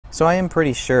So I am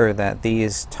pretty sure that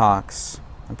these talks,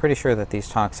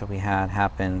 that we had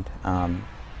happened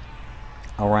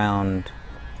around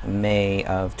May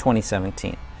of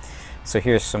 2017. So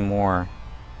here's some more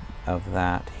of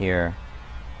that here,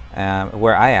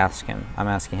 where I'm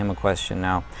asking him a question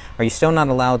now. Are you still not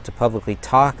allowed to publicly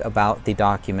talk about the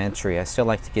documentary? I still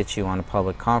like to get you on a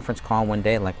public conference call one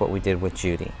day, like what we did with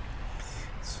Judy.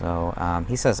 So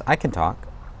he says, I can talk.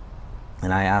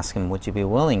 And I asked him, would you be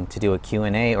willing to do a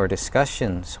Q&A or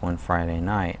discussions one Friday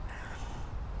night?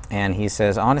 And he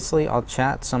says, honestly, I'll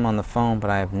chat some on the phone, but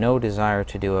I have no desire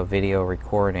to do a video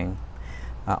recording.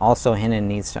 Also, Hennon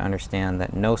needs to understand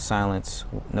that no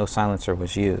silencer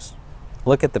was used.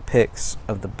 Look at the pics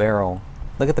of the barrel.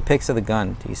 Look at the pics of the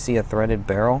gun. Do you see a threaded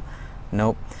barrel?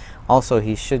 Nope. Also,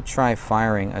 he should try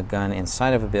firing a gun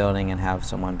inside of a building and have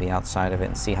someone be outside of it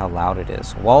and see how loud it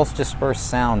is. Walls disperse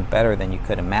sound better than you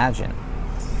could imagine.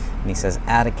 And he says,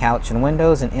 add a couch and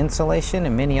windows and insulation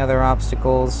and many other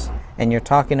obstacles. And you're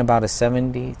talking about a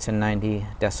 70 to 90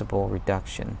 decibel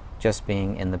reduction just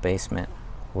being in the basement,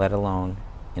 let alone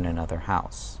in another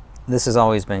house. This has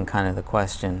always been kind of the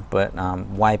question, but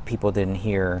why people didn't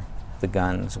hear the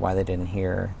guns, why they didn't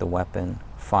hear the weapon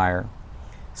fire.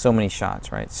 So many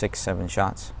shots, right? 6, 7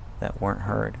 shots that weren't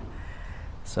heard.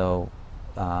 So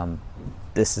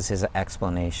this is his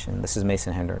explanation. This is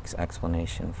Mason Hendricks'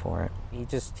 explanation for it.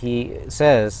 He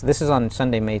says, this is on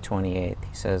Sunday, May 28th.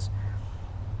 He says,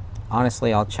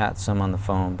 honestly, I'll chat some on the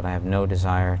phone, but I have no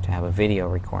desire to have a video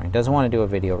recording. Doesn't want to do a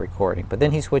video recording. But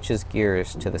then he switches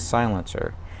gears to the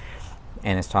silencer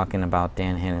and is talking about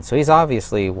Dan Hennon. So he's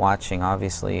obviously watching,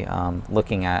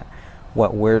 looking at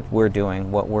what we're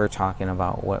doing, what we're talking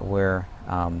about, what we're,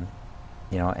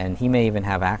 and he may even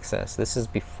have access. This is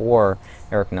before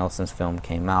Eric Nelson's film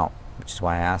came out, which is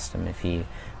why I asked him if he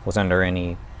was under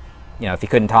any, if he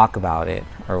couldn't talk about it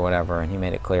or whatever, and he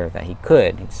made it clear that he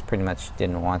could. He just pretty much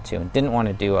didn't want to, and didn't want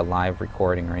to do a live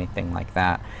recording or anything like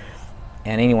that.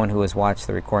 And anyone who has watched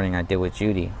the recording I did with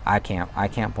Judy, I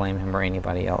can't blame him or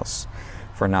anybody else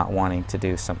for not wanting to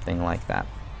do something like that,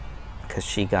 because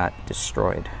she got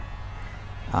destroyed.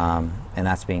 And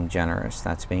that's being generous,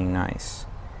 that's being nice.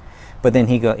 But then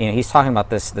he's talking about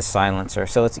the silencer.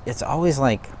 So it's always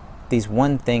like these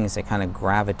one things that kind of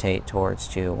gravitate towards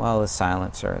to, well, the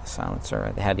silencer,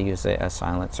 they had to use a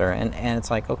silencer. And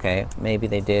it's like, okay, maybe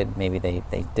they did, maybe they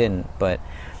didn't, but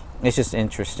it's just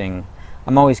interesting.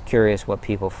 I'm always curious what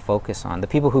people focus on. The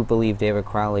people who believe David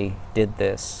Crowley did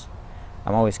this,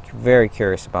 I'm always very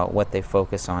curious about what they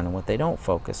focus on and what they don't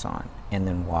focus on, and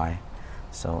then why.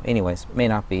 So anyways, it may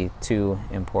not be too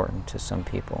important to some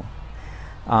people.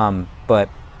 But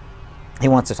he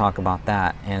wants to talk about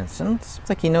that, and it seems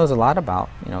like he knows a lot about,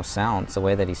 sounds, the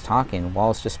way that he's talking.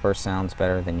 Walls disperse sounds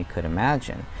better than you could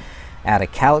imagine. Add a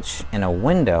couch and a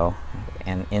window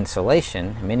and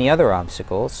insulation, many other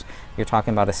obstacles, you're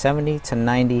talking about a 70 to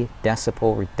 90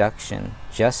 decibel reduction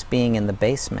just being in the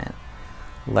basement,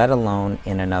 let alone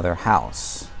in another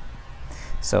house.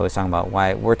 So we're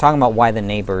talking about why the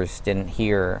neighbors didn't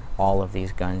hear all of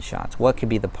these gunshots. What could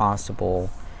be the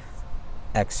possible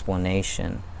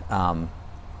explanation?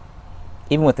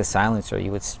 Even with the silencer,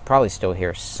 you would probably still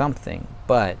hear something,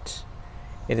 but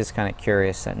it is kind of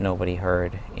curious that nobody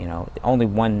heard. Only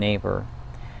one neighbor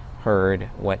heard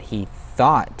what he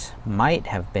thought might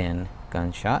have been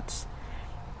gunshots,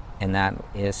 and that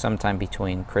is sometime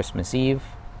between Christmas Eve,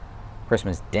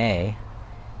 Christmas Day,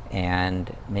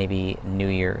 and maybe New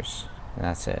Year's. And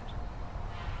that's it.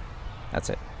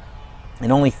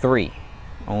 And only three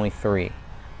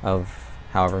of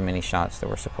however many shots there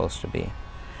were supposed to be.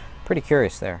 Pretty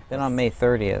curious there. Then on May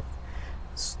 30th,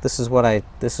 this is what I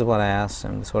asked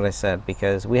him. This is what I said,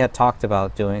 because we had talked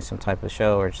about doing some type of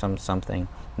show or something.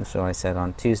 This is what I said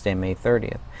on Tuesday, May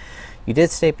 30th. You did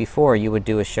state before you would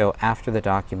do a show after the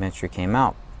documentary came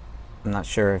out. I'm not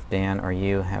sure if Dan or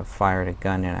you have fired a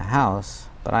gun in a house,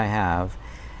 but I have,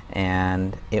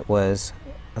 and it was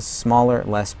a smaller,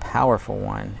 less powerful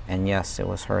one, and yes, it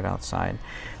was heard outside.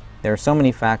 There are so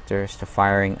many factors to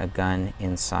firing a gun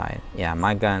inside. Yeah,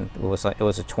 my gun, it was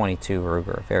a 22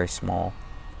 Ruger, very small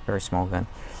gun.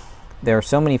 There are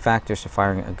so many factors to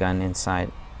firing a gun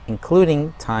inside,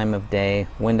 including time of day,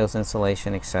 windows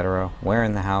insulation, etc., where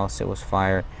in the house it was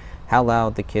fired, how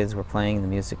loud the kids were playing the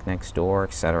music next door,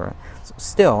 etc. So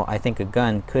still, I think a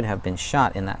gun could have been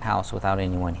shot in that house without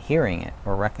anyone hearing it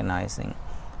or recognizing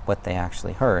what they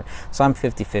actually heard. So I'm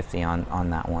 50-50 on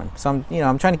that one. So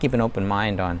I'm trying to keep an open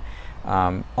mind on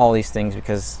all these things,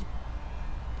 because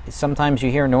sometimes you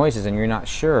hear noises and you're not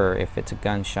sure if it's a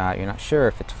gunshot, you're not sure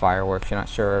if it's fireworks, you're not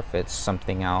sure if it's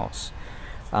something else.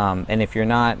 And if you're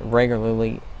not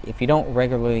regularly, if you don't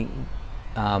regularly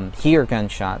hear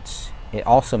gunshots, it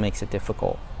also makes it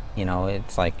difficult. You know,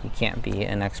 it's like you can't be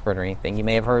an expert or anything. You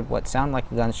may have heard what sounded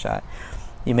like a gunshot.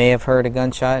 You may have heard a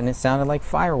gunshot and it sounded like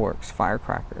fireworks,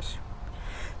 firecrackers.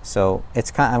 So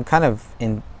it's I'm kind of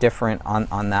indifferent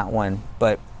on that one,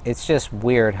 but it's just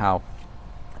weird how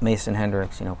Mason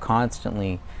Hendricks, you know,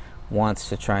 constantly wants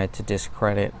to try to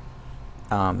discredit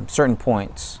certain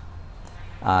points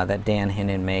that Dan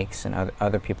Hinnon makes and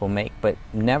other people make, but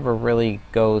never really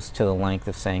goes to the length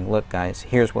of saying, look guys,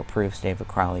 here's what proves David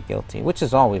Crowley guilty, which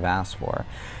is all we've asked for.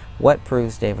 What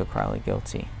proves David Crowley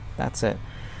guilty? That's it.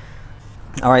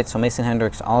 Alright, so Mason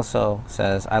Hendricks also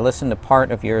says, I listened to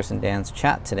part of yours and Dan's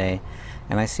chat today,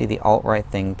 and I see the alt-right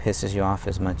thing pisses you off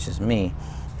as much as me.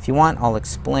 If you want, I'll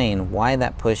explain why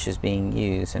that push is being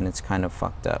used, and it's kind of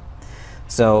fucked up.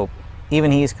 So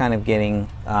even he's kind of getting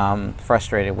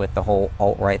frustrated with the whole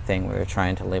alt-right thing. We were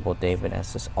trying to label David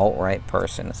as this alt-right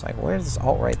person. It's like, where does this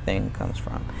alt-right thing comes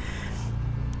from?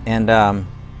 And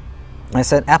I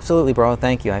said, absolutely, bro,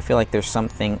 thank you. I feel like there's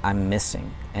something I'm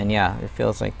missing. And yeah, it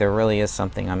feels like there really is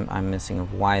something I'm missing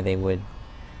of why the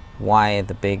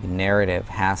big narrative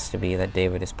has to be that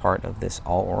David is part of this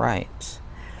alt-right.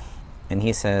 And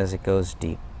he says it goes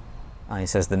deep. He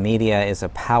says the media is a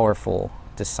powerful,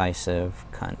 decisive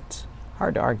cunt.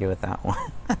 Hard to argue with that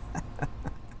one.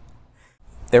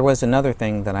 There was another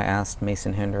thing that I asked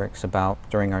Mason Hendricks about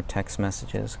during our text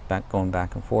messages, going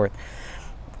back and forth.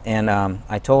 And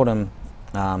I told him,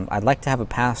 I'd like to have a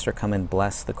pastor come and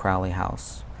bless the Crowley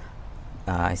house.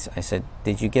 I said,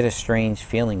 did you get a strange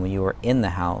feeling when you were in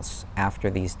the house after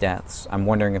these deaths? I'm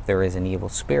wondering if there is an evil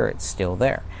spirit still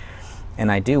there.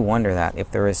 And I do wonder that,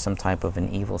 if there is some type of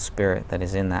an evil spirit that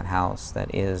is in that house,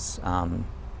 that is,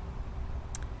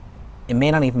 it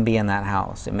may not even be in that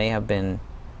house. It may have been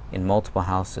in multiple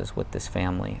houses with this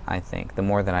family, I think. The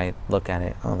more that I look at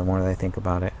it, the more that I think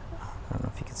about it. I don't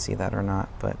know if you can see that or not,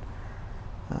 but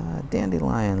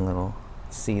dandelion little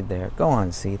seed there. Go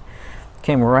on, seed.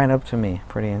 Came right up to me.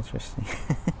 Pretty interesting.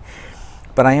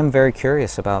 But I am very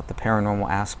curious about the paranormal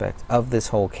aspect of this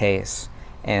whole case.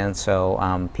 And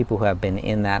so people who have been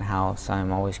in that house,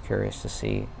 I'm always curious to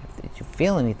see, did you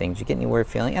feel anything? Did you get any weird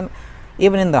feeling? And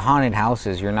even in the haunted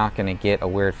houses, you're not going to get a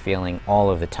weird feeling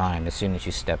all of the time as soon as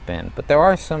you step in. But there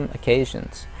are some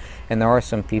occasions, and there are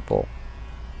some people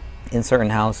in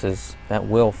certain houses that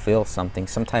will feel something,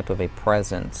 some type of a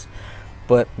presence.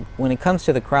 But when it comes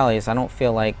to the Crowleys, I don't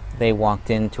feel like they walked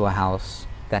into a house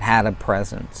that had a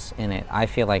presence in it. I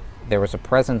feel like there was a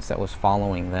presence that was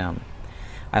following them.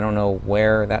 I don't know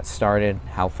where that started,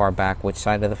 how far back, which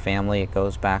side of the family it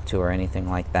goes back to, or anything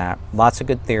like that. Lots of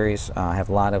good theories. I have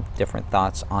a lot of different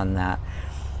thoughts on that.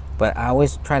 But I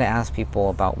always try to ask people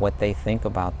about what they think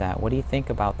about that. What do you think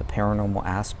about the paranormal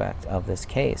aspect of this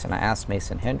case? And I asked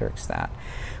Mason Hendricks that,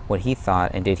 what he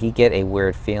thought, and did he get a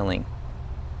weird feeling?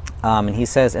 And he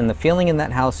says, and the feeling in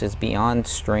that house is beyond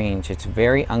strange. It's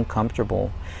very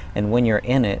uncomfortable. And when you're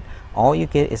in it, all you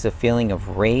get is a feeling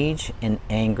of rage and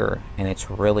anger, and it's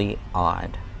really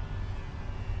odd.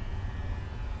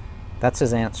 That's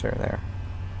his answer there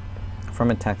from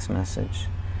a text message.